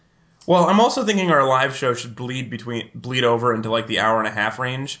Well, I'm also thinking our live show should bleed over into like the hour and a half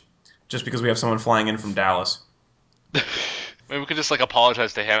range, just because we have someone flying in from Dallas. Maybe we could just like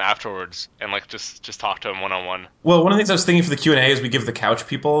apologize to him afterwards and like just talk to him one on one. Well, one of the things I was thinking for the Q&A is we give the couch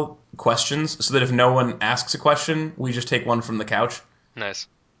people questions, so that if no one asks a question, we just take one from the couch, Nice.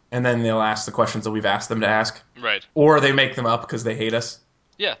 and then they'll ask the questions that we've asked them to ask. Right. Or they make them up because they hate us.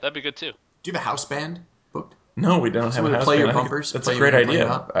 Yeah, that'd be good too. Do you have a house band booked? No, we don't have Someone a to house play band. your I think bumpers? That's Play a great when you play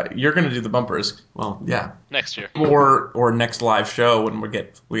idea. up? You're going to do the bumpers. Well, yeah. Next year. Or next live show when we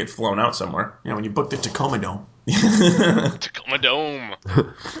get flown out somewhere. Yeah, when you booked the Tacoma Dome. Tacoma Dome.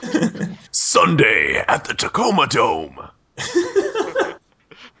 Sunday at the Tacoma Dome.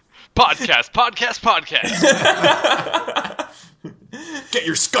 Podcast. Get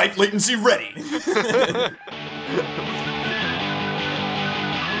your Skype latency ready.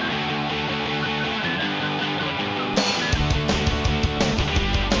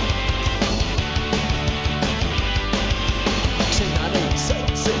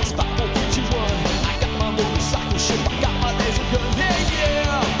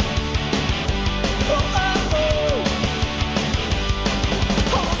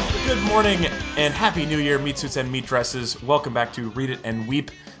 Good morning and Happy New Year, meat suits and meat dresses. Welcome back to Read It and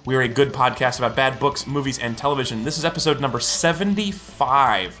Weep. We are a good podcast about bad books, movies, and television. This is episode number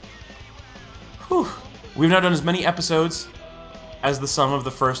 75. Whew. We've now done as many episodes as the sum of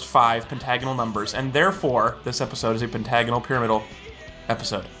the first 5 pentagonal numbers, and therefore, this episode is a pentagonal pyramidal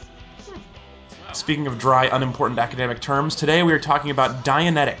episode. Speaking of dry, unimportant academic terms, today we are talking about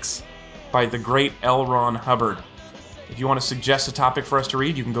Dianetics by the great L. Ron Hubbard. If you want to suggest a topic for us to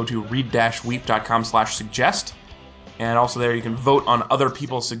read, you can go to read-weep.com/suggest. And also there you can vote on other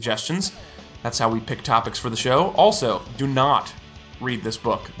people's suggestions. That's how we pick topics for the show. Also, do not read this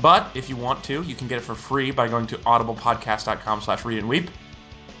book. But if you want to, you can get it for free by going to audiblepodcast.com/readandweep.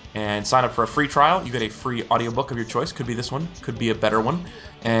 And sign up for a free trial. You get a free audiobook of your choice. Could be this one. Could be a better one.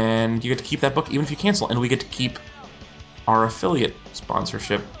 And you get to keep that book even if you cancel. And we get to keep our affiliate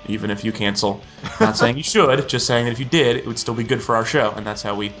sponsorship, even if you cancel. Not saying you should, just saying that if you did, it would still be good for our show, and that's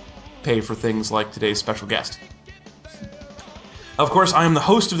how we pay for things like today's special guest. Of course, I am the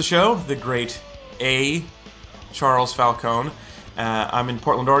host of the show, the great A. Charles Falcone. I'm in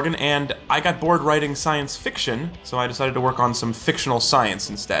Portland, Oregon, and I got bored writing science fiction, so I decided to work on some fictional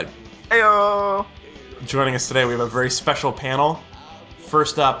science instead. Heyo! Joining us today, we have a very special panel.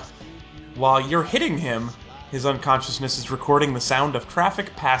 First up, while you're hitting him, his unconsciousness is recording the sound of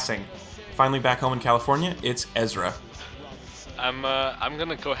traffic passing. Finally back home in California, it's Ezra. I'm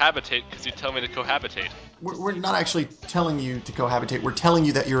gonna cohabitate because you tell me to cohabitate. We're not actually telling you to cohabitate. We're telling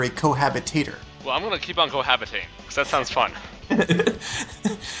you that you're a cohabitator. Well, I'm gonna keep on cohabitating because that sounds fun.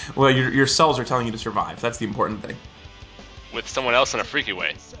 Well, your cells are telling you to survive. That's the important thing. With someone else in a freaky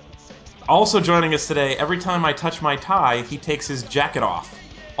way. Also joining us today, every time I touch my tie, he takes his jacket off.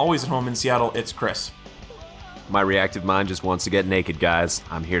 Always at home in Seattle, it's Chris. My reactive mind just wants to get naked, guys.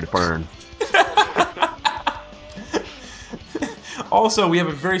 I'm here to burn. Also, we have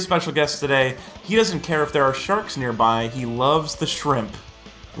a very special guest today. He doesn't care if there are sharks nearby. He loves the shrimp.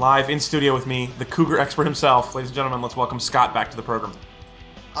 Live in studio with me, the cougar expert himself. Ladies and gentlemen, let's welcome Scott back to the program.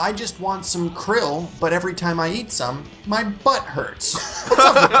 I just want some krill, but every time I eat some, my butt hurts. What's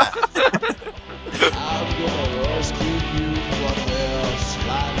up with that? I'm gonna rescue you from their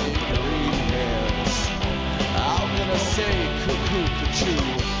slimy greenness. I'm gonna say cuckoo cuckoo,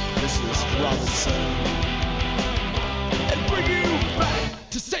 Mrs. Robinson, and bring you back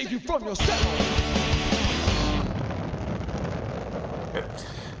to save you from yourself.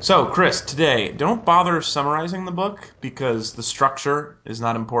 So, Chris, today, don't bother summarizing the book because the structure is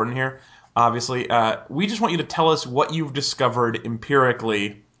not important here. Obviously, we just want you to tell us what you've discovered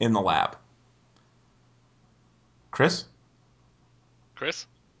empirically in the lab. Chris? Chris?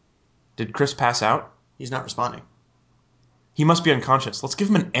 Did Chris pass out? He's not responding. He must be unconscious. Let's give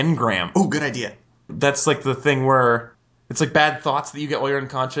him an engram. Oh, good idea. That's like the thing where it's like bad thoughts that you get while you're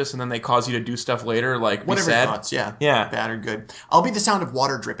unconscious and then they cause you to do stuff later, like Whatever be sad. thoughts, yeah. Yeah. Bad or good. I'll be the sound of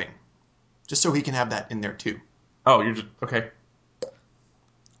water dripping. Just so he can have that in there, too. Oh, you're just... Okay.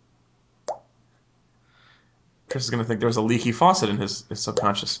 Chris is going to think there was a leaky faucet in his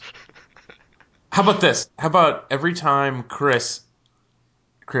subconscious. How about this? How about every time Chris,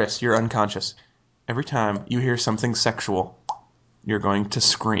 you're unconscious. Every time you hear something sexual, you're going to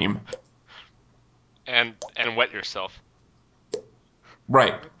scream. And wet yourself.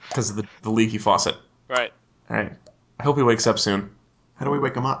 Right, because of the leaky faucet. Right. All right. I hope he wakes up soon. How do we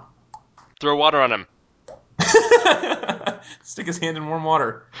wake him up? Throw water on him. Stick his hand in warm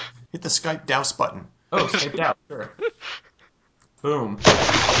water. Hit the Skype douse button. Oh, Skyped out. Sure. Boom.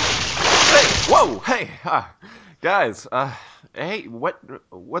 Hey, whoa, hey, guys, hey,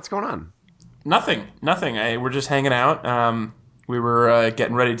 what's going on? Nothing. We're just hanging out. We were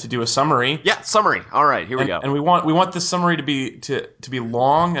getting ready to do a summary. Yeah, summary. All right, here we go. And we want this summary to be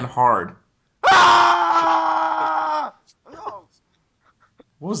long and hard. Ah! Oh,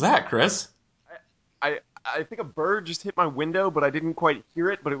 What was that, Chris? I think a bird just hit my window, but I didn't quite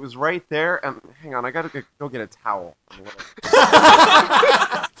hear it, but it was right there. Hang on, I gotta go get a towel.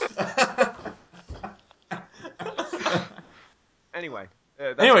 Anyway,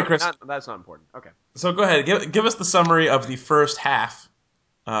 Chris. That's not important. Okay. So go ahead. Give us the summary of the first half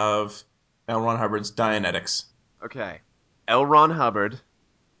of L. Ron Hubbard's Dianetics. Okay. L. Ron Hubbard,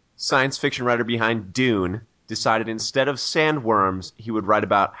 science fiction writer behind Dune, decided instead of sandworms, he would write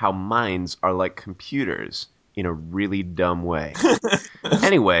about how minds are like computers in a really dumb way.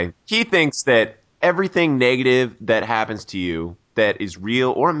 Anyway, he thinks that everything negative that happens to you that is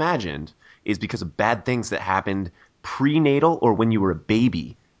real or imagined is because of bad things that happened prenatal or when you were a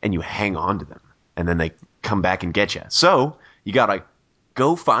baby and you hang on to them and then they come back and get you. So you gotta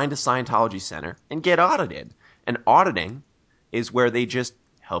go find a Scientology center and get audited. And auditing is where they just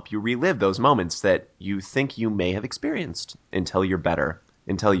help you relive those moments that you think you may have experienced until you're better,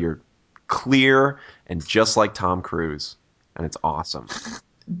 until you're clear and just like Tom Cruise. And it's awesome.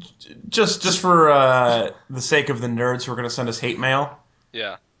 Just for the sake of the nerds who are going to send us hate mail.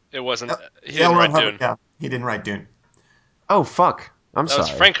 Yeah, it wasn't. He L. didn't Ron write Hubbard, Dune. yeah, he didn't write Dune. Oh, fuck. I'm That sorry.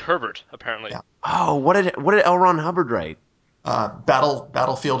 was Frank Herbert, apparently. Yeah. Oh, what did L. Ron Hubbard write?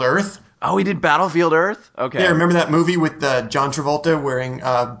 Battlefield Earth. Oh, he did Battlefield Earth? Okay. Yeah, remember that movie with John Travolta wearing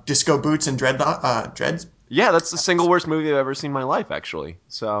disco boots and dreads? Yeah, that's the single worst movie I've ever seen in my life, actually.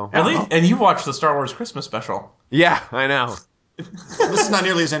 So. Really? And you watched the Star Wars Christmas special. Yeah, I know. This is not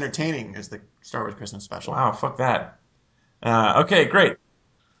nearly as entertaining as the Star Wars Christmas special. Wow, fuck that. Okay, great.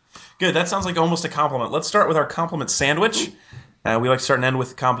 Good, that sounds like almost a compliment. Let's start with our compliment sandwich. We like to start and end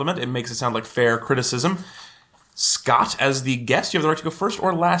with a compliment. It makes it sound like fair criticism. Scott, as the guest, you have the right to go first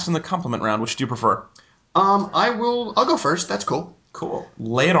or last in the compliment round. Which do you prefer? I'll go first. That's cool. Cool.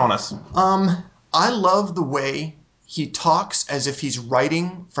 Lay it on us. I love the way he talks as if he's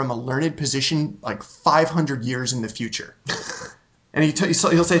writing from a learned position like 500 years in the future. And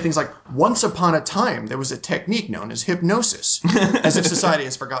he'll say things like, once upon a time, there was a technique known as hypnosis, as if society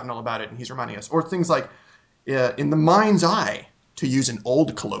has forgotten all about it and he's reminding us. Or things like, in the mind's eye, to use an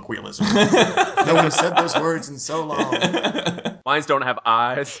old colloquialism. No one said those words in so long. Minds don't have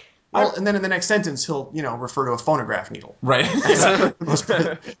eyes. Well, and then in the next sentence, he'll, refer to a phonograph needle. Right.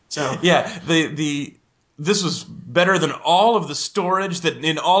 So Yeah, this was better than all of the storage that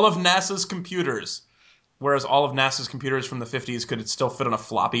in all of NASA's computers. Whereas all of NASA's computers from the 50s could still fit on a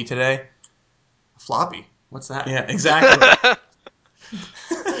floppy today. floppy. What's that? Yeah, exactly.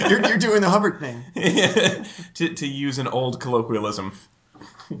 You're doing the Hubbard thing. to use an old colloquialism.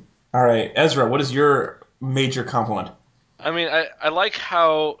 All right, Ezra, what is your major compliment? I mean, I like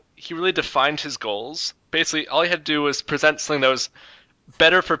how he really defined his goals. Basically, all he had to do was present something that was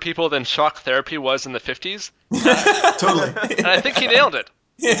better for people than shock therapy was in the 50s. Totally. And I think he nailed it.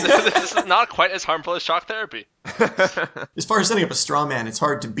 This is not quite as harmful as shock therapy. As far as setting up a straw man, it's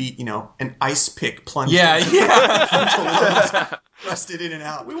hard to beat, an ice pick plunge. Yeah. Thrust it in and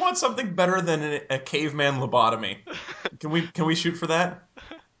out. We want something better than a caveman lobotomy. Can we shoot for that?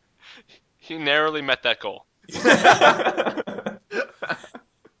 He narrowly met that goal.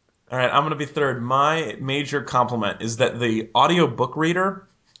 All right, I'm going to be third. My major compliment is that the audiobook reader,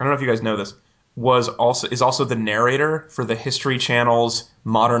 I don't know if you guys know this, is also the narrator for the History Channel's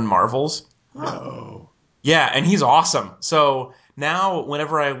Modern Marvels. Oh. Yeah, and he's awesome. So now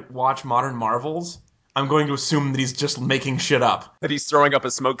whenever I watch Modern Marvels, I'm going to assume that he's just making shit up. That he's throwing up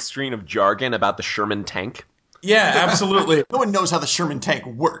a smoke screen of jargon about the Sherman tank. Yeah, absolutely. No one knows how the Sherman tank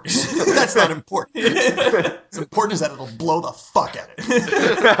works. That's not important. What's important is that it'll blow the fuck out of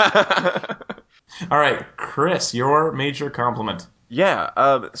it. All right, Chris, your major compliment.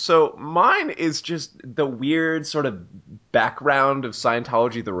 Yeah, so mine is just the weird sort of background of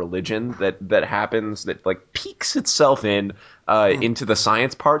Scientology, the religion that happens, that like peeks itself into the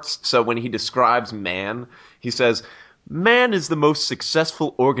science parts. So when he describes man, he says, man is the most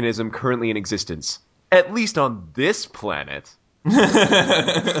successful organism currently in existence, at least on this planet.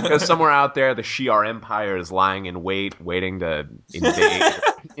 Because somewhere out there, the Shi'ar Empire is lying in wait, waiting to invade.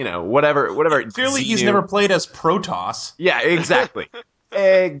 Whatever. Clearly, he's Xenu. never played as Protoss. Yeah, exactly.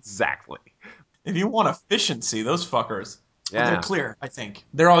 Exactly. If you want efficiency, those fuckers. Well, Yeah. they're clear, I think.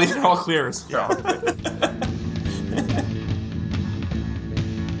 They're all clears. Yeah.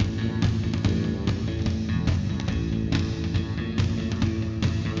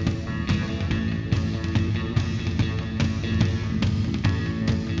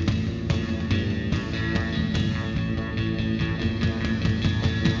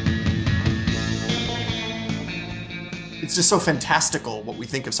 it's just so fantastical what we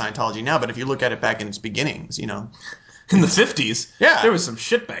think of Scientology now. But if you look at it back in its beginnings, in the 50s, Yeah. there was some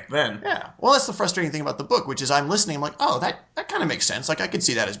shit back then. Yeah. Well, that's the frustrating thing about the book, which is I'm listening. I'm like, oh, that kind of makes sense. Like, I could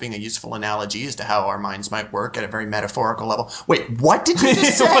see that as being a useful analogy as to how our minds might work at a very metaphorical level. Wait, what did you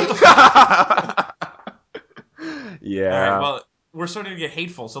just say? Yeah. All right, well, we're starting to get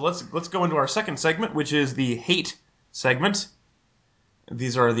hateful, so let's go into our second segment, which is the hate segment.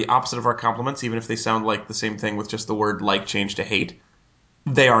 These are the opposite of our compliments, even if they sound like the same thing with just the word like changed to hate.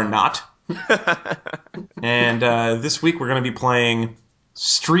 They are not. And this week we're going to be playing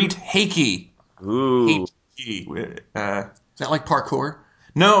Street Hakey. Ooh. Is that like parkour?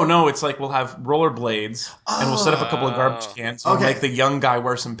 No, it's like we'll have rollerblades, and we'll set up a couple of garbage cans, and we'll Okay. make the young guy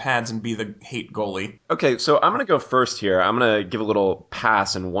wear some pads and be the hate goalie. Okay, so I'm going to go first here. I'm going to give a little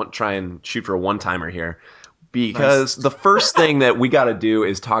pass and try and shoot for a one-timer here. Because the first thing that we got to do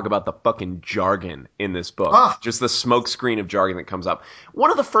is talk about the fucking jargon in this book. Ah. Just the smoke screen of jargon that comes up. One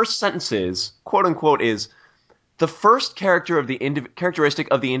of the first sentences, quote unquote, is the first characteristic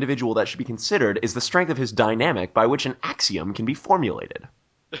of the individual that should be considered is the strength of his dynamic by which an axiom can be formulated.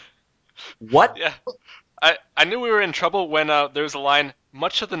 What? Yeah. I knew we were in trouble when there was a line,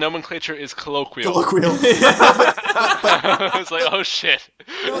 much of the nomenclature is colloquial. Colloquial. I was like, oh shit.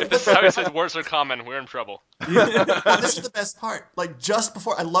 If this is how he says words are common, we're in trouble. Well, this is the best part. Like, just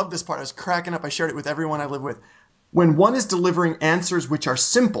before, I love this part. I was cracking up. I shared it with everyone I live with. When one is delivering answers which are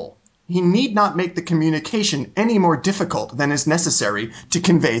simple, he need not make the communication any more difficult than is necessary to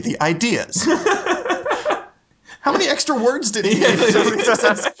convey the ideas. How many extra words did he need?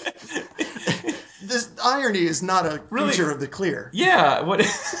 This irony is not a feature of the clear. Yeah, what?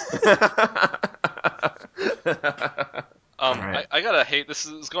 I gotta hate, this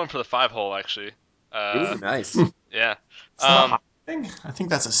is going for the 5-hole, actually. Ooh, nice. Yeah. It's not a hot thing. I think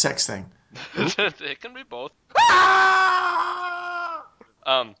that's a sex thing. It can be both.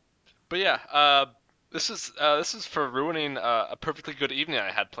 But yeah, this is for ruining a perfectly good evening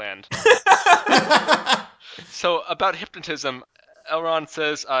I had planned. So about hypnotism, Elrond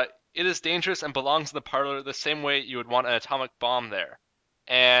says it is dangerous and belongs in the parlor the same way you would want an atomic bomb there,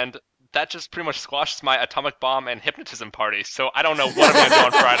 and that just pretty much squashes my atomic bomb and hypnotism party. So I don't know what I'm gonna do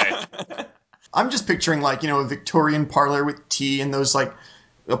on Friday. I'm just picturing, like, a Victorian parlor with tea and those, like,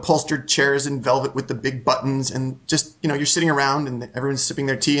 upholstered chairs in velvet with the big buttons, and just, you're sitting around and everyone's sipping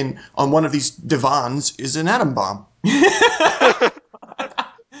their tea, and on one of these divans is an atom bomb.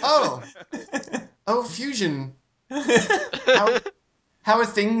 Oh, fusion. How are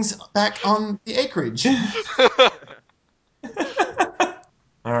things back on the acreage?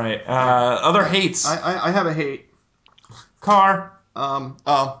 All right, other hates. I have a hate. Car. Oh,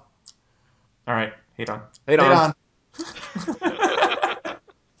 All right, hate on. Hate hate on. on.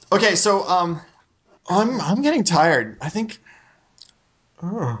 Okay, so I'm getting tired. I think.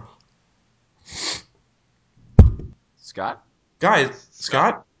 Scott? Guys,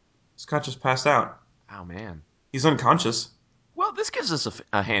 Scott just passed out. Oh, man. He's unconscious. Well, this gives us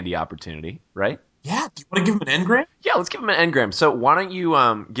a handy opportunity, right? Yeah, do you want to give him an engram? Yeah, let's give him an engram. So why don't you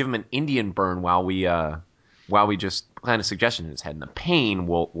give him an Indian burn while we just plant a suggestion in his head, and the pain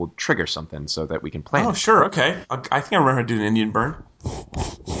will trigger something so that we can plan. Oh, it. sure, okay. I think I remember how to do an Indian burn.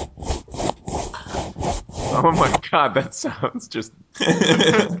 Oh my god, that sounds just...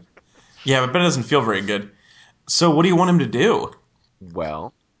 Yeah, but it doesn't feel very good. So what do you want him to do?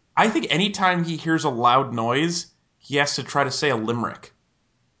 Well... I think anytime he hears a loud noise, he has to try to say a limerick.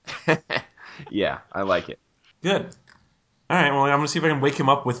 Yeah, I like it. Good. All right, well, I'm going to see if I can wake him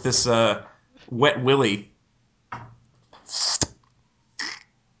up with this wet willy.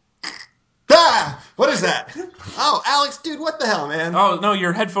 Ah! What is that? Oh, Alex, dude, what the hell, man? Oh, no,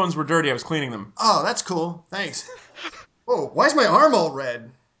 your headphones were dirty. I was cleaning them. Oh, that's cool. Thanks. Whoa, why is my arm all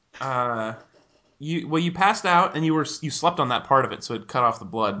red? You passed out, and you slept on that part of it, so it cut off the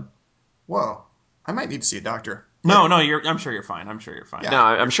blood. Whoa, I might need to see a doctor. No, I'm sure you're fine. Yeah. No,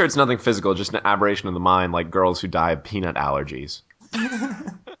 I'm sure it's nothing physical, just an aberration of the mind, like girls who die of peanut allergies.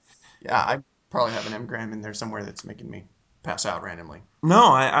 Yeah, I probably have an engram in there somewhere that's making me pass out randomly.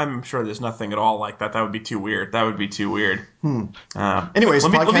 No, I'm sure there's nothing at all like that. That would be too weird. Anyways,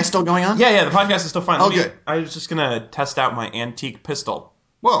 podcast still going on? Yeah, the podcast is still fine. Good. I was just going to test out my antique pistol.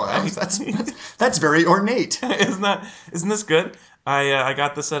 Whoa, that's very ornate. Isn't this good? I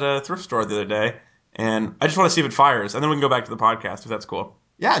got this at a thrift store the other day, and I just want to see if it fires, and then we can go back to the podcast if that's cool.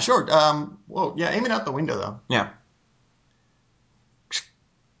 Yeah, sure. Well, yeah, aim it out the window though. Yeah.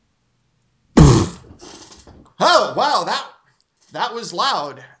 Oh, wow, that was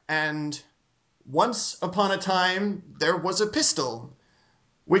loud. And once upon a time, there was a pistol,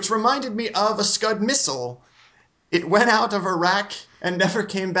 which reminded me of a Scud missile. It went out of Iraq and never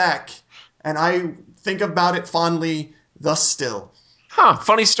came back. And I think about it fondly thus still. Huh,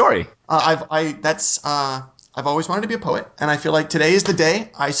 funny story. I've always wanted to be a poet, and I feel like today is the day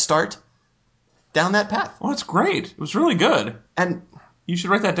I start down that path. Well, that's great. It was really good. And You should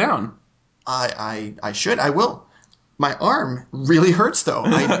write that down. I will. My arm really hurts, though.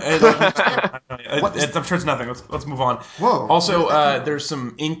 I'm sure it's nothing. Let's move on. Whoa. Also, there's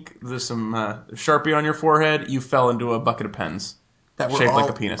some ink. There's some Sharpie on your forehead. You fell into a bucket of pens that were shaped all like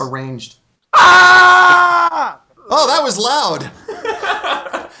a penis. arranged. Ah! Oh, that was loud.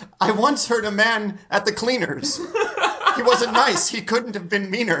 I once heard a man at the cleaners. He wasn't nice. He couldn't have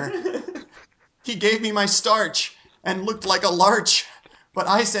been meaner. He gave me my starch and looked like a larch. But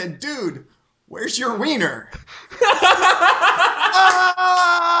I said, dude, where's your wiener?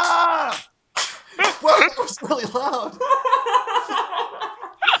 Ah! Whoa, that was really loud.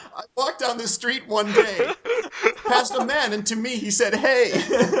 I walked down the street one day, passed a man, and to me he said, hey,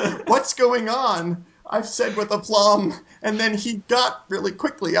 what's going on? I've said with aplomb, and then he got really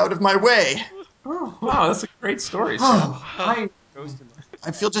quickly out of my way. Oh, wow, that's a great story, Sam. Oh,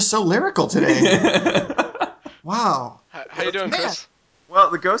 I feel just so lyrical today. Wow. How you doing, Man. Chris? Well,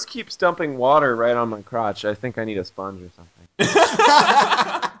 the ghost keeps dumping water right on my crotch. I think I need a sponge or something.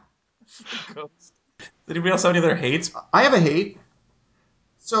 Does anybody else have any other hates? I have a hate.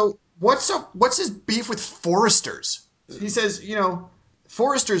 So what's his beef with foresters? He says,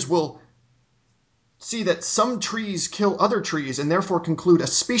 foresters will see that some trees kill other trees and therefore conclude a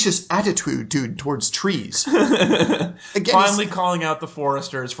specious attitude towards trees. Again, Finally calling out the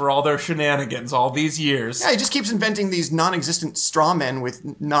foresters for all their shenanigans all these years. yeah, he just keeps inventing these non-existent straw men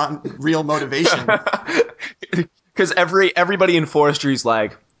with non-real motivation. Because everybody in forestry is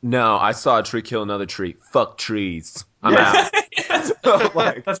like, no, I saw a tree kill another tree. Fuck trees. I'm out.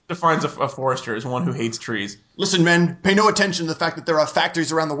 That defines a forester as one who hates trees. Listen, men, pay no attention to the fact that there are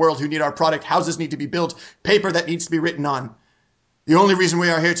factories around the world who need our product, houses need to be built, paper that needs to be written on. The only reason we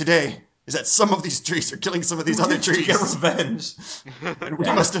are here today is that some of these trees are killing some of these other trees. To get revenge. And we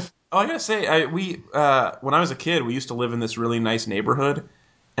must have... Oh, I gotta say, when I was a kid, we used to live in this really nice neighborhood,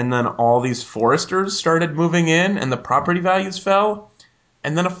 and then all these foresters started moving in, and the property values fell,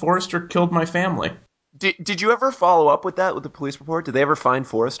 and then a forester killed my family. Did you ever follow up with that with the police report? Did they ever find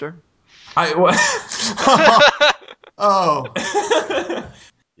Forrester? Oh.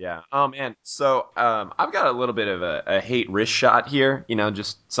 Yeah. Oh, man. So I've got a little bit of a hate wrist shot here.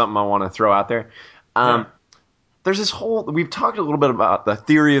 Just something I want to throw out there. There's this whole... We've talked a little bit about the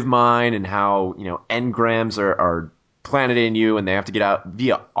theory of mind and how, engrams are planted in you and they have to get out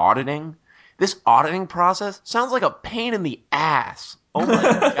via auditing. This auditing process sounds like a pain in the ass. Oh,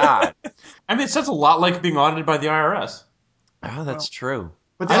 my God. I mean, it sounds a lot like being audited by the IRS. Oh, that's true.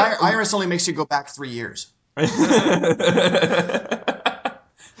 But the IRS only makes you go back 3 years. That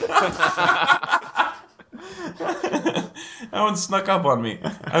one snuck up on me.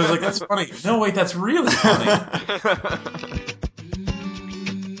 I was like, that's funny. No, wait, that's really funny.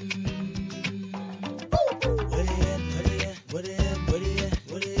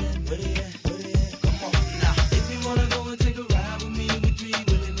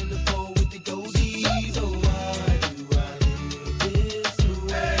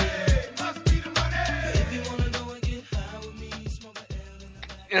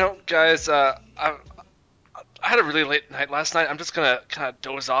 Guys, I had a really late night last night. I'm just gonna kind of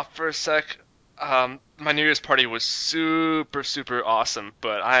doze off for a sec. My New Year's party was super, super awesome,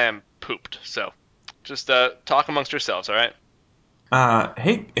 but I am pooped. So, just talk amongst yourselves, all right?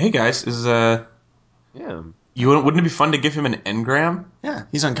 Hey guys, Yeah. wouldn't it be fun to give him an engram? Yeah,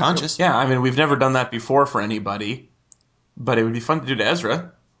 he's unconscious. Yeah, I mean, we've never done that before for anybody, but it would be fun to do to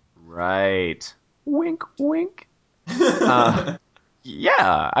Ezra. Right. Wink, wink.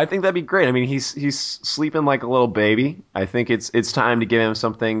 Yeah, I think that'd be great. I mean, he's sleeping like a little baby. I think it's time to give him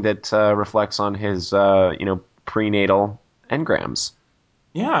something that reflects on his prenatal engrams.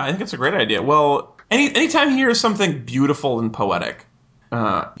 Yeah, I think it's a great idea. Well, anytime he hears something beautiful and poetic,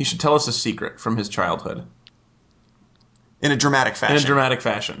 he should tell us a secret from his childhood. In a dramatic fashion. In a dramatic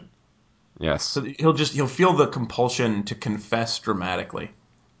fashion. Yes. So he'll feel the compulsion to confess dramatically.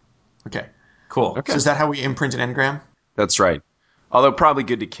 Okay. Cool. So is that how we imprint an engram? That's right. Although probably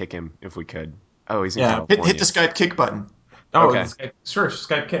good to kick him if we could. Oh, he's in California. Hit the Skype kick button. Oh, Okay. Sure,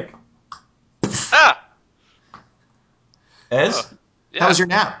 Skype kick. Ah! Ez? Yeah. How was your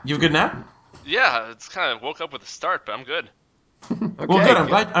nap? You have a good nap? Yeah, it's kind of woke up with a start, but I'm good. Okay, Well, good.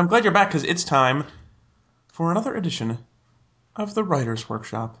 I'm glad you're back because it's time for another edition of the Writer's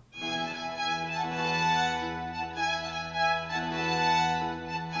Workshop.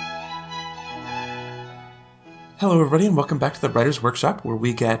 Hello, everybody, and welcome back to the Writer's Workshop, where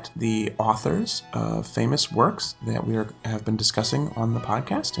we get the authors of famous works that we have been discussing on the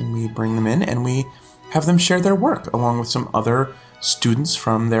podcast, and we bring them in, and we have them share their work, along with some other students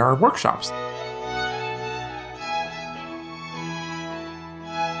from their workshops.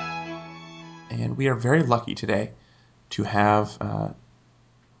 And we are very lucky today to have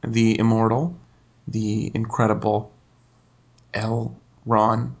the immortal, the incredible L.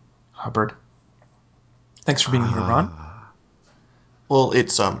 Ron Hubbard. Thanks for being here, Ron. Well,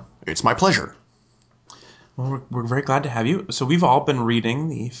 it's my pleasure. Well, we're very glad to have you. So we've all been reading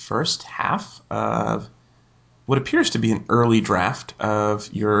the first half of what appears to be an early draft of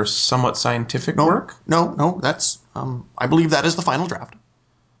your somewhat scientific work. No, that's I believe that is the final draft.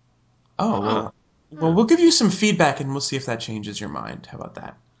 Oh, well, we'll give you some feedback and we'll see if that changes your mind. How about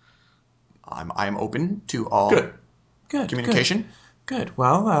that? I'm open to all Good. communication. Good.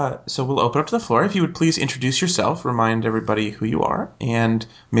 Well, so we'll open up to the floor. If you would please introduce yourself, remind everybody who you are, and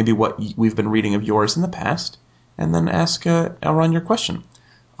maybe what we've been reading of yours in the past, and then ask Elron your question.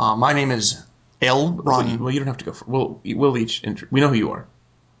 My name is L. Ron. Well, you don't have to go. We'll each. We know who you are.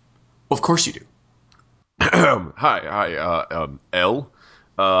 Of course you do. Hi, L.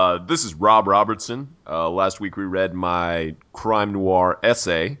 This is Rob Robertson. Last week we read my crime noir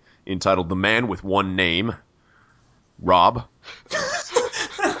essay entitled "The Man with One Name." Rob.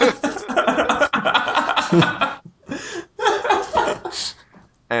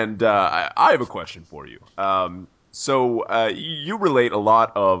 And I have a question for you. So you relate a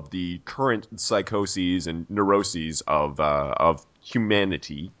lot of the current psychoses and neuroses of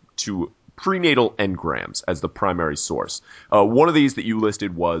humanity to prenatal engrams as the primary source. One of these that you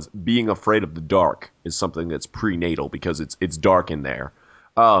listed was being afraid of the dark is something that's prenatal because it's dark in there.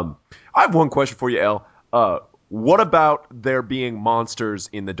 I have one question for you, El. What about there being monsters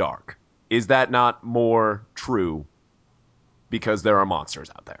in the dark? Is that not more true because there are monsters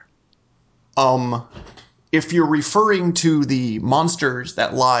out there? If you're referring to the monsters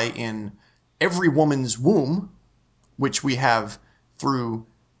that lie in every woman's womb, which we have through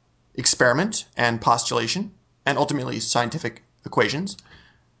experiment and postulation, and ultimately scientific equations.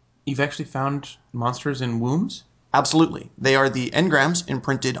 You've actually found monsters in wombs? Absolutely. They are the engrams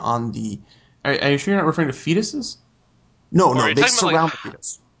imprinted on the... Are you sure you're not referring to fetuses? No, are you they talking about, surround like, the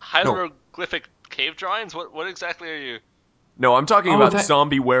fetus. Hieroglyphic cave drawings? What exactly are you? No, I'm talking about that-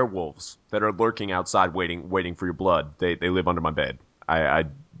 zombie werewolves that are lurking outside waiting for your blood. They live under my bed.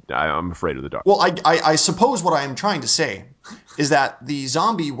 I'm afraid of the dark. Well, I suppose what I am trying to say is that the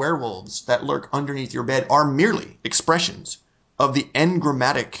zombie werewolves that lurk underneath your bed are merely expressions of the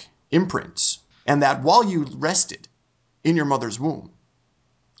engrammatic imprints, and that while you rested in your mother's womb,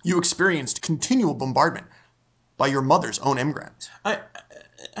 you experienced continual bombardment by your mother's own engrams. I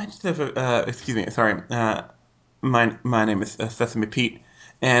just have a... excuse me, sorry. My name is Sesame Pete,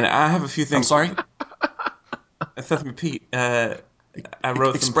 and I have a few things... I'm sorry? Sesame Pete. I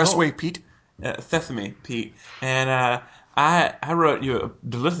wrote Expressway Pete? Sesame Pete, and I wrote you a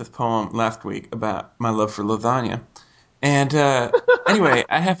delicious poem last week about my love for lasagna. And anyway,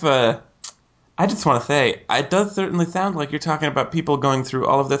 I just want to say, it does certainly sound like you're talking about people going through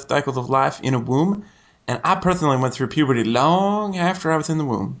all of the cycles of life in a womb, and I personally went through puberty long after I was in the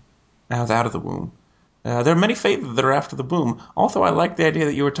womb. I was out of the womb. There are many phases that are after the womb. Also, I like the idea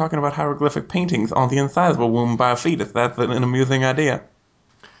that you were talking about hieroglyphic paintings on the inside of a womb by a fetus. That's an amusing idea.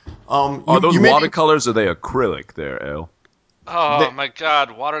 Are those watercolors or are they acrylic there, El? Oh my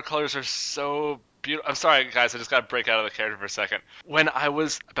god, watercolors are so beautiful. I'm sorry, guys, I just gotta break out of the character for a second. When I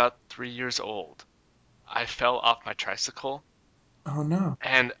was about 3 years old, I fell off my tricycle, Oh, no.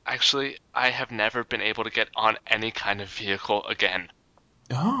 and actually, I have never been able to get on any kind of vehicle again.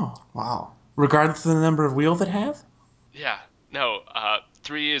 Oh. Wow. Regardless of the number of wheels it has? Yeah, no,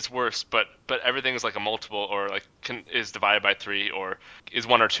 3 is worse, but everything is like a multiple, or like is divided by 3, or is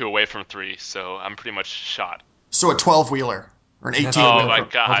 1 or 2 away from 3, so I'm pretty much shot. So a 12-wheeler or an That's 18-wheeler. Oh my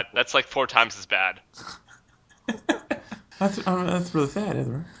god, that's like 4 times as bad. That's really sad,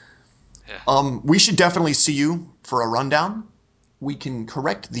 isn't it? We should definitely see you for a rundown. We can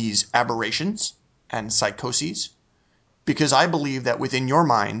correct these aberrations and psychoses, because I believe that within your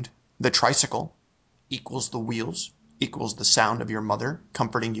mind, the tricycle equals the wheels, equals the sound of your mother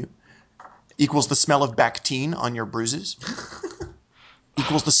comforting you, equals the smell of Bactine on your bruises,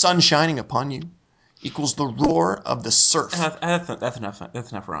 equals the sun shining upon you, equals the roar of the surf. That's enough.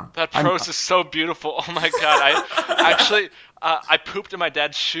 That's enough wrong. That prose is so beautiful. Oh my god, I actually, I pooped in my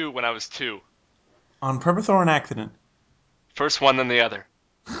dad's shoe when I was 2. On purpose or an accident? First one, then the other.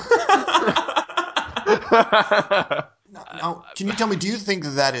 Now, can you tell me, do you think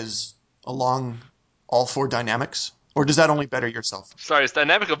that is along all 4 dynamics? Or does that only better yourself? Sorry, is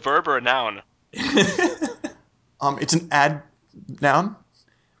dynamic a verb or a noun? It's an noun.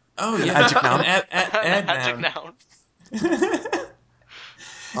 Oh, An yeah. adjective noun. An An adjective noun.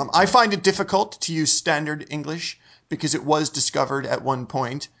 noun. I find it difficult to use standard English because it was discovered at one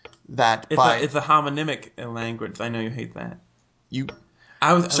point that It's a homonymic language. I know you hate that. you,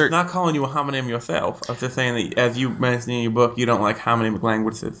 I was Sir- not calling you a homonym yourself. I was just saying that, as you mentioned in your book, you don't like homonymic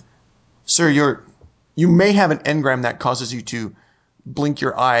languages. sir, you may have an engram that causes you to blink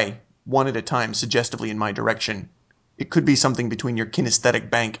your eye one at a time suggestively in my direction. It could be something between your kinesthetic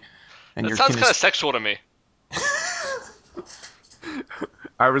bank and That your sounds kind of sexual to me.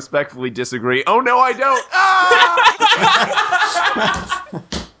 I respectfully disagree. Oh no, I don't.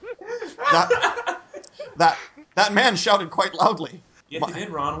 That man shouted quite loudly. Yes, you did,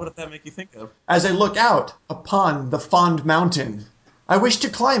 Ron. What did that make you think of? As I look out upon the fond mountain, I wish to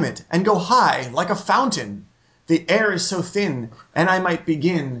climb it and go high like a fountain. The air is so thin, and I might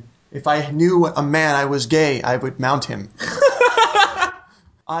begin. If I knew a man I was gay, I would mount him.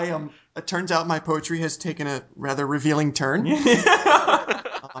 It turns out my poetry has taken a rather revealing turn.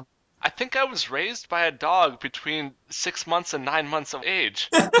 I think I was raised by a dog between 6 months and 9 months of age.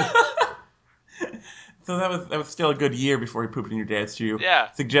 So that was still a good year before he pooped in your dad's shoe.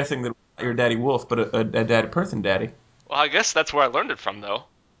 Yeah. Suggesting that you're a daddy wolf, but a daddy person daddy. Well, I guess that's where I learned it from, though.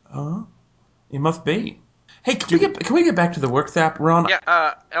 Oh, it must be. Hey, can we get back to the workshop, Ron?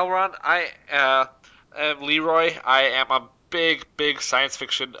 Yeah, Elron, I am Leroy. I am a big science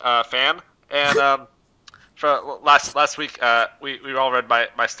fiction fan, and for last week, we all read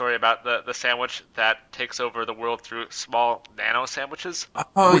my story about the sandwich that takes over the world through small nano sandwiches.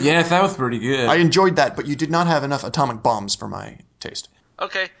 Oh, yes, that was pretty good. I enjoyed that, but you did not have enough atomic bombs for my taste.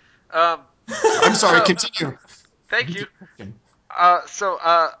 Okay, I'm sorry, So- continue. thank you. So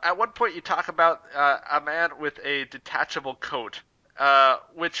at one point you talk about a man with a detachable coat,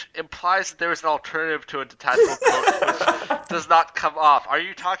 which implies that there is an alternative to a detachable coat which does not come off. Are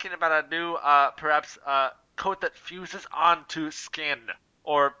you talking about a new, perhaps, coat that fuses onto skin,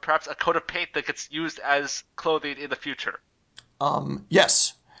 or perhaps a coat of paint that gets used as clothing in the future?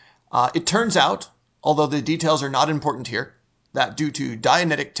 Yes. It turns out, although the details are not important here, that due to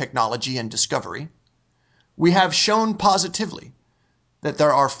Dianetic technology and discovery, we have shown positively that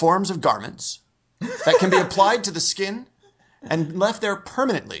there are forms of garments that can be applied to the skin and left there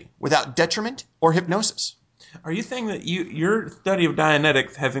permanently without detriment or hypnosis. Are you saying that your study of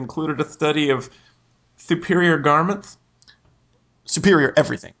Dianetics has included a study of superior garments? Superior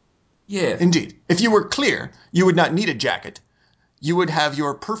everything. Yes. Indeed. If you were clear, you would not need a jacket. You would have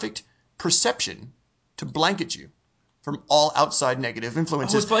your perfect perception to blanket you from all outside negative Oh,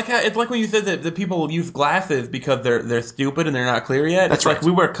 influences. it's like when you said that the people use glasses because they're stupid and they're not clear yet. That's it's like right.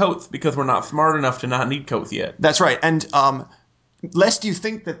 we wear coats because we're not smart enough to not need coats yet. That's right. And lest you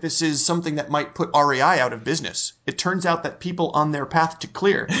think that this is something that might put REI out of business, it turns out that people on their path to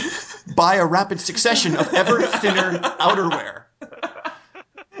clear buy a rapid succession of ever thinner outerwear.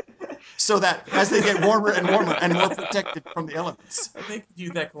 So that as they get warmer and warmer and more protected from the elements. They could use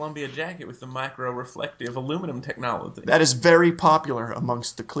that Columbia jacket with the micro-reflective aluminum technology. That is very popular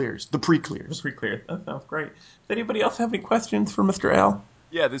amongst the clears, the pre-clears. Pre-clear. That sounds great. Does anybody else have any questions for Mr. L?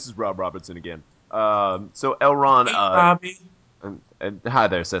 Yeah, this is Rob Robertson again. So Elron, Hey, Bobby. and hi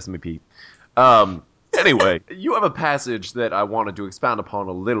there, Sesame Pete. Anyway, you have a passage that I wanted to expound upon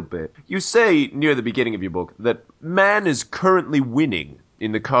a little bit. You say near the beginning of your book that man is currently winning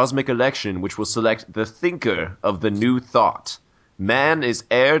in the cosmic election which will select the thinker of the new thought. Man is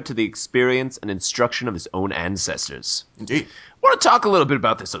heir to the experience and instruction of his own ancestors. Indeed. I want to talk a little bit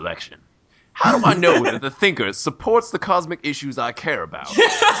about this election. How do I know that the thinker supports the cosmic issues I care about,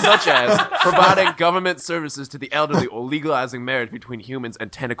 such as providing government services to the elderly or legalizing marriage between humans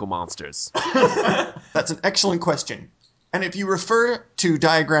and tentacle monsters? That's an excellent question. And if you refer to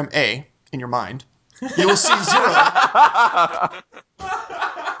diagram A in your mind, you will see 0.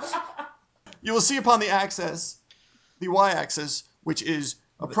 You will see upon the axis, the y-axis, which is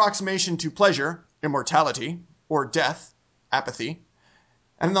approximation to pleasure, immortality, or death, apathy.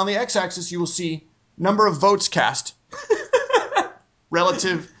 And on the x-axis, you will see number of votes cast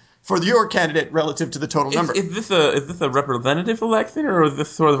relative for your candidate relative to the total number. Is this a representative election, or is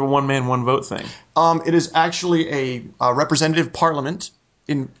this sort of a one-man, one-vote thing? It is actually a representative parliament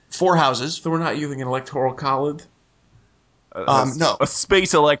in 4 houses. So we're not using an electoral college? No. A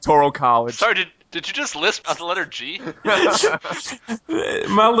space electoral college. Sorry, did you just lisp the letter G?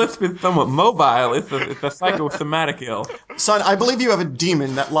 My lisp is somewhat mobile. It's a psychosomatic ill. Son, I believe you have a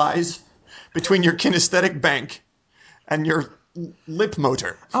demon that lies between your kinesthetic bank and your lip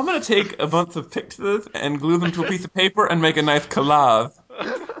motor. I'm going to take a bunch of pictures and glue them to a piece of paper and make a nice collage.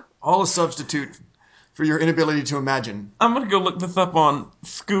 All a substitute for your inability to imagine. I'm going to go look this up on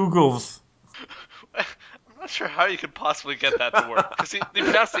Skoogles. I'm not sure how you could possibly get that to work, because they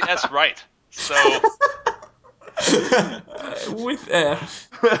pronounced the S right. So, With F.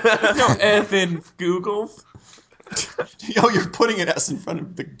 There's no F in Skoogles. Yo, you're putting an S in front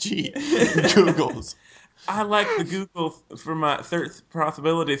of the G in Google's. I like the Google for my search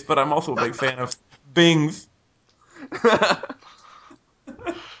possibilities, but I'm also a big fan of Bing's.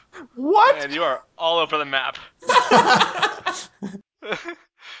 What? man, you are all over the map.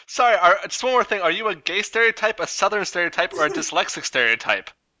 Sorry, just one more thing. Are you a gay stereotype, a southern stereotype, or a dyslexic stereotype?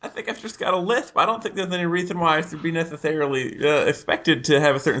 I think I've just got a lisp. I don't think there's any reason why I should be necessarily expected to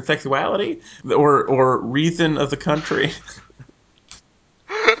have a certain sexuality or reason of the country.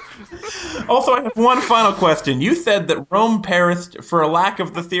 Also, I have one final question. You said that Rome perished for a lack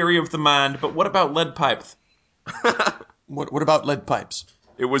of the theory of the mind, but what about lead pipes? What about lead pipes?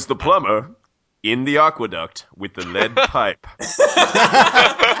 It was the plumber in the aqueduct with the lead pipe.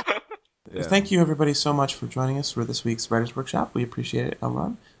 Yeah. Thank you, everybody, so much for joining us for this week's Writers' Workshop. We appreciate it,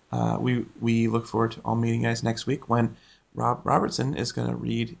 Elron. We look forward to all meeting you guys next week when Rob Robertson is going to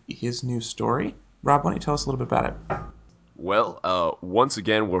read his new story. Rob, why don't you tell us a little bit about it? Well, once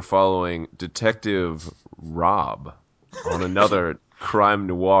again, we're following Detective Rob on another crime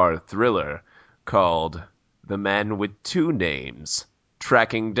noir thriller called The Man with Two Names,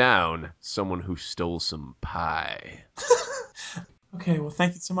 tracking down someone who stole some pie. Okay, well,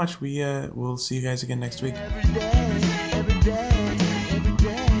 thank you so much. We'll see you guys again next week. Every day, every day, every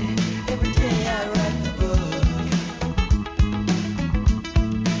day, every day I write the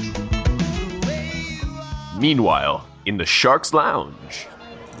book. Meanwhile, in the Shark's Lounge.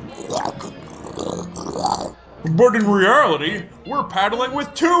 But in reality, we're paddling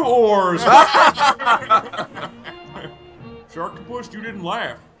with 2 oars! Sharktopus, you didn't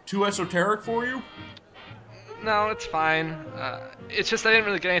laugh. Too esoteric for you? No, it's fine. It's just I didn't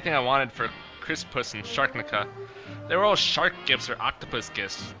really get anything I wanted for Crispus and Sharknica. They were all shark gifts or octopus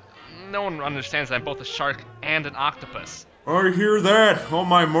gifts. No one understands that I'm both a shark and an octopus. I hear that. All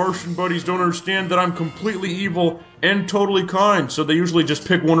my Martian buddies don't understand that I'm completely evil and totally kind, so they usually just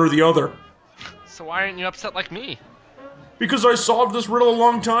pick one or the other. So why aren't you upset like me? Because I solved this riddle a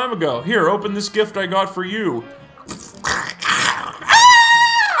long time ago. Here, open this gift I got for you.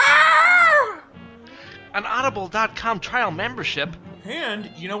 An Audible.com trial membership?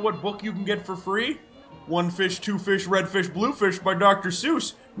 And you know what book you can get for free? One Fish, Two Fish, Red Fish, Blue Fish by Dr.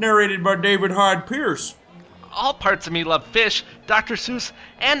 Seuss, narrated by David Hyde Pierce. All parts of me love fish, Dr. Seuss,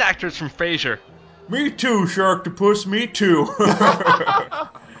 and actors from Frasier. Me too, Sharktopus, me too.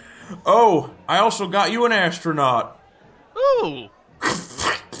 Oh, I also got you an astronaut. Ooh!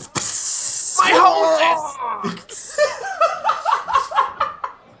 My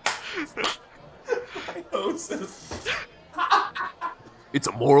hostess! It's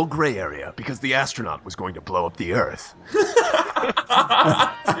a moral gray area because the astronaut was going to blow up the Earth.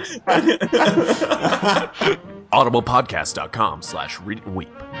 audiblepodcast.com/readandweep.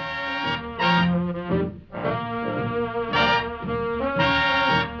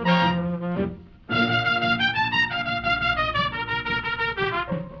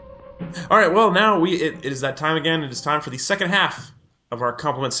 All right, well, now it is that time again. It is time for the second half of our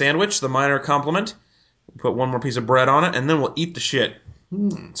compliment sandwich, the minor compliment. We'll put one more piece of bread on it, and then we'll eat the shit.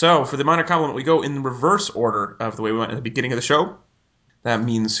 So, for the minor compliment, we go in the reverse order of the way we went at the beginning of the show. That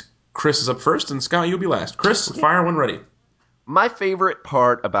means Chris is up first, and Scott, you'll be last. Chris, fire when ready. My favorite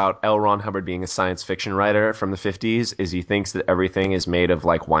part about L. Ron Hubbard being a science fiction writer from the 50s is he thinks that everything is made of,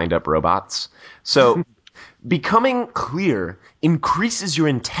 like, wind-up robots. So, becoming clear increases your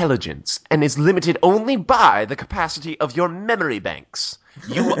intelligence and is limited only by the capacity of your memory banks.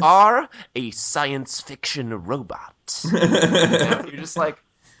 You are a science fiction robot. You're just like,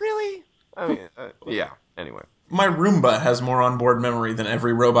 really? I mean, yeah, anyway. My Roomba has more onboard memory than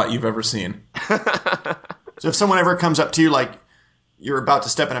every robot you've ever seen. So if someone ever comes up to you like you're about to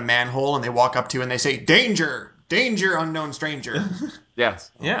step in a manhole and they walk up to you and they say, "Danger! Danger, unknown stranger."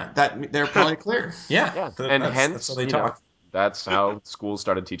 Yes. Yeah. That they're probably clear. Yeah. And hence, that's how they you know, talk. that's how schools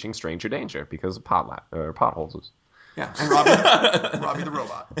started teaching stranger danger, because of potholes. Yeah. And Robbie the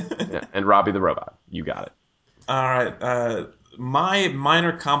robot. Yeah, and Robbie the robot. You got it. All right. My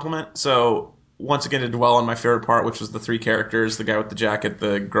minor compliment. So once again, to dwell on my favorite part, which was the 3 characters: the guy with the jacket,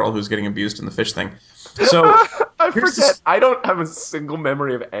 the girl who's getting abused, and the fish thing. So I here's forget. this- I don't have a single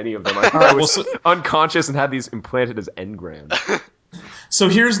memory of any of them. I was unconscious and had these implanted as engrams. So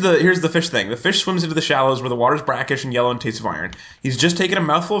here's the fish thing. The fish swims into the shallows where the water's brackish and yellow and tastes of iron. He's just taken a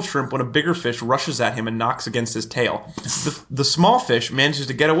mouthful of shrimp when a bigger fish rushes at him and knocks against his tail. The small fish manages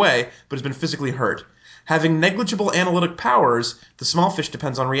to get away, but has been physically hurt. Having negligible analytic powers, the small fish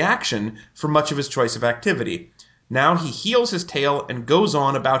depends on reaction for much of his choice of activity. Now he heals his tail and goes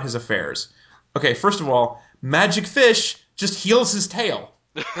on about his affairs. Okay, first of all, magic fish just heals his tail.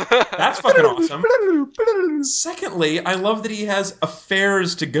 That's fucking awesome. Secondly, I love that he has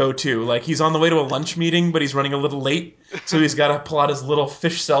affairs to go to. Like, he's on the way to a lunch meeting, but he's running a little late, so he's got to pull out his little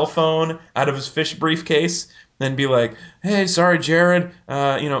fish cell phone out of his fish briefcase, then be like, hey, sorry, Jared,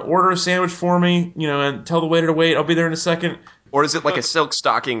 order a sandwich for me, and tell the waiter to wait, I'll be there in a second. Or is it like a silk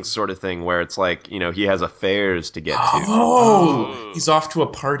stocking sort of thing where it's like, he has affairs to get to? Oh, he's off to a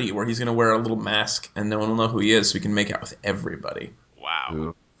party where he's going to wear a little mask, and no one will know who he is, so he can make out with everybody. Wow.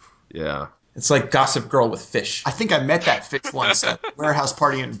 Ooh. Yeah. It's like Gossip Girl with fish. I think I met that fish once at a warehouse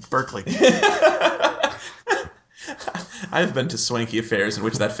party in Berkeley. I've been to swanky affairs in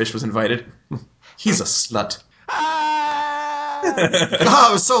which that fish was invited. He's a slut. Oh,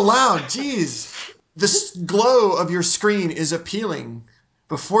 it was so loud. Jeez. The glow of your screen is appealing.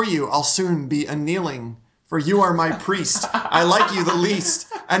 Before you, I'll soon be a-kneeling. For you are my priest. I like you the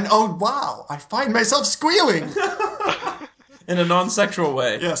least. And oh, wow, I find myself squealing. In a non-sexual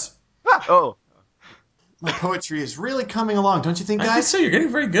way. Yes. Oh. My poetry is really coming along, don't you think, I think guys? so. You're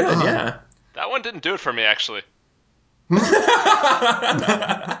getting very good, yeah. That one didn't do it for me, actually.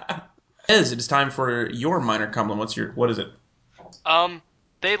 It is time for your minor compliment. What is it?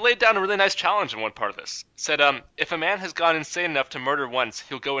 They laid down a really nice challenge in one part of this. Said, if a man has gone insane enough to murder once,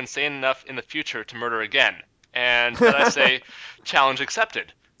 he'll go insane enough in the future to murder again. And then I say, challenge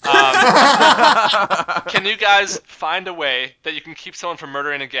accepted. Can you guys find a way that you can keep someone from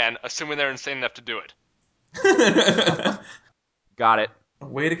murdering again, assuming they're insane enough to do it? Got it. A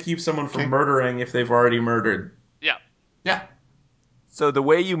way to keep someone from murdering if they've already murdered. Yeah. Yeah. So the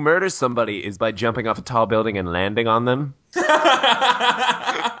way you murder somebody is by jumping off a tall building and landing on them?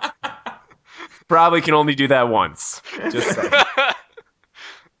 Probably can only do that once. Just saying.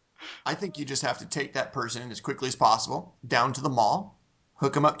 I think you just have to take that person as quickly as possible down to the mall,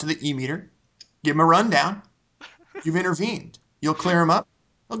 hook him up to the e-meter, give him a rundown. You've intervened. You'll clear him up.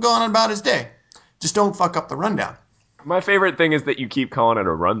 He'll go on about his day. Just don't fuck up the rundown. My favorite thing is that you keep calling it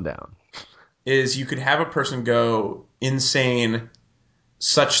a rundown. Is you could have a person go insane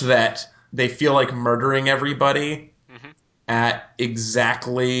such that they feel like murdering everybody at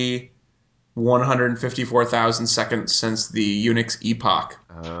exactly 154,000 seconds since the Unix epoch.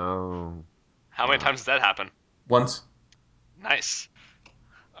 Oh. How many times does that happen? Once. Nice.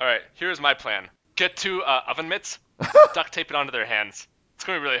 All right, here's my plan. Get two oven mitts, duct tape it onto their hands. It's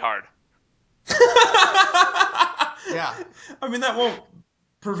going to be really hard. Yeah. I mean, that won't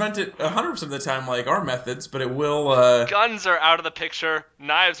prevent it 100% of the time like our methods, but it will... Guns are out of the picture.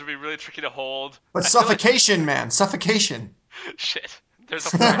 Knives would be really tricky to hold. But suffocation, man. Suffocation. Shit.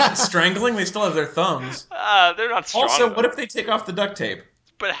 There's a point. Strangling? They still have their thumbs. They're not strong Also, enough. what if they take off the duct tape?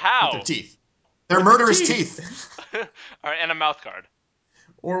 But how? Their teeth. Their murderous teeth. All right, and a mouth guard.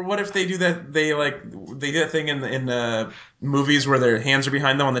 Or what if they do that? They do that thing in movies where their hands are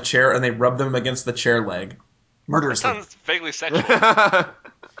behind them on the chair and they rub them against the chair leg. Murderous. That sounds vaguely sexual.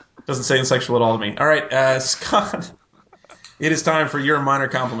 Doesn't say sexual at all to me. All right, Scott. It is time for your minor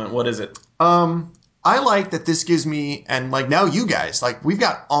compliment. What is it? I like that this gives me, and like now you guys, like we've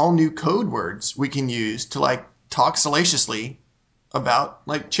got all new code words we can use to like talk salaciously about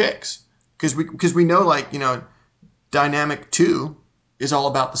like chicks. Because we know like, Dynamic 2 is all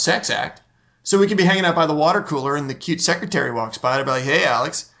about the sex act. So we could be hanging out by the water cooler and the cute secretary walks by and I'd be like, hey,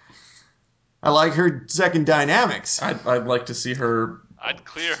 Alex, I like her second dynamics. I'd like to see her I'd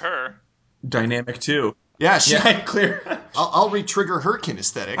clear her. Dynamic 2. Yeah, I'd clear. I'll re-trigger her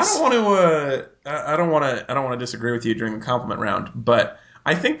kinesthetics. I don't want to disagree with you during the compliment round, but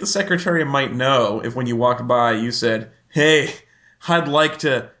I think the secretary might know if when you walked by you said, "Hey, I'd like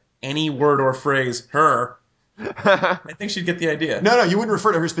to any word or phrase her." I think she'd get the idea. No, you wouldn't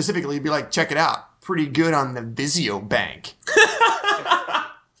refer to her specifically. You'd be like, check it out. Pretty good on the Visio bank.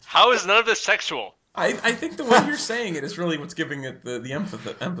 How is none of this sexual? I think the way you're saying it is really what's giving it the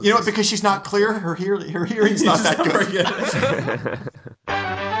emphasis. You know what? Because she's not clear. Her hearing's not that good.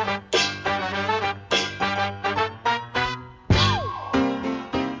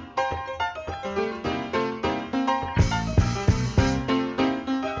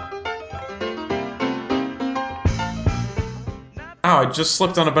 Ow, I just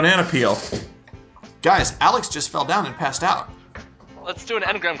slipped on a banana peel. Guys, Alex just fell down and passed out. Let's do an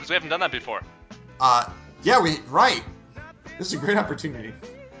engram because we haven't done that before. Right. This is a great opportunity.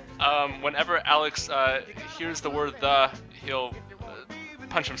 Whenever Alex hears the word "the," he'll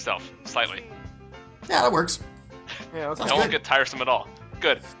punch himself slightly. Yeah, that works. Yeah, okay. It won't get tiresome at all.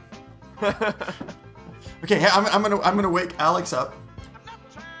 Good. Okay, hey, I'm gonna wake Alex up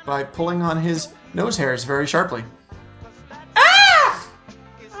by pulling on his nose hairs very sharply. Ah!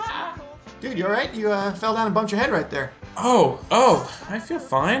 Dude, you all right? You fell down and bumped your head right there. Oh, I feel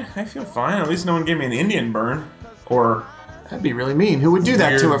fine. At least no one gave me an Indian burn. Or That'd be really mean. Who would do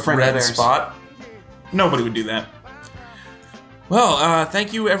that to a weird friend red of theirs? spot. Nobody would do that. Well,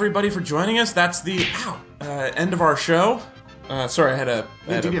 thank you everybody for joining us. That's the end of our show. Sorry, I had a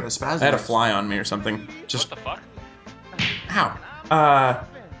spasm. I had a fly on me or something. Just What the fuck? ow.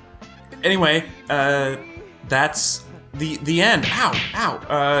 Anyway, that's the end.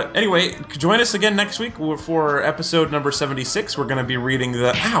 Ow. Anyway, join us again next week for episode number 76. We're going to be reading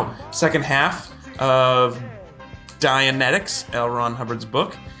the second half of Dianetics, L. Ron Hubbard's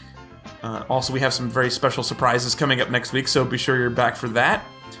book. Also, we have some very special surprises coming up next week, so be sure you're back for that.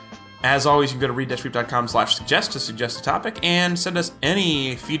 As always, you can go to read-reap.com/suggest to suggest a topic and send us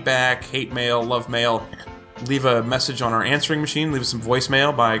any feedback, hate mail, love mail. Leave a message on our answering machine. Leave us some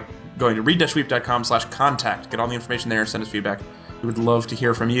voicemail by going to read-reap.com/contact. Get all the information there. Send us feedback. We would love to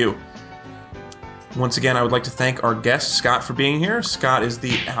hear from you. Once again, I would like to thank our guest, Scott, for being here. Scott is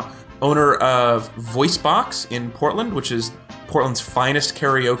the owner of VoiceBox in Portland, which is Portland's finest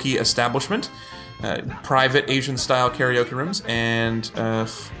karaoke establishment. Private Asian-style karaoke rooms, and a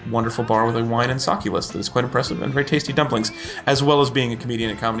wonderful bar with a wine and sake list that is quite impressive, and very tasty dumplings, as well as being a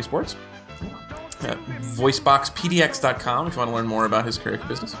comedian at Comedy Sports. VoiceBoxPDX.com if you want to learn more about his karaoke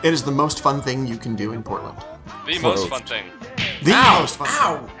business. It is the most fun thing you can do in Portland. The most fun thing. The most fun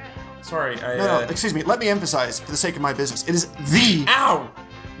thing. Sorry, No, excuse me. Let me emphasize, for the sake of my business, it is the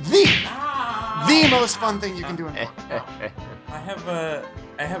most fun thing you can do in Portland. I have a...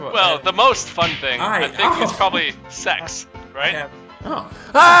 Well, the most fun thing, I think, is probably sex, right? Oh,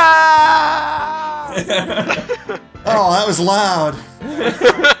 that was loud.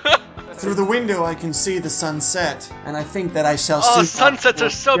 Through the window, I can see the sunset, and I think that I shall soon. Oh, sunsets are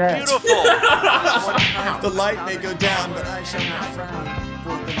so beautiful. The light may go down, but I shall not frown.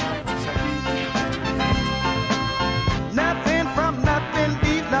 For the night shall be Nothing from nothing,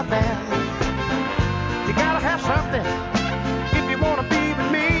 leave nothing. You gotta have something.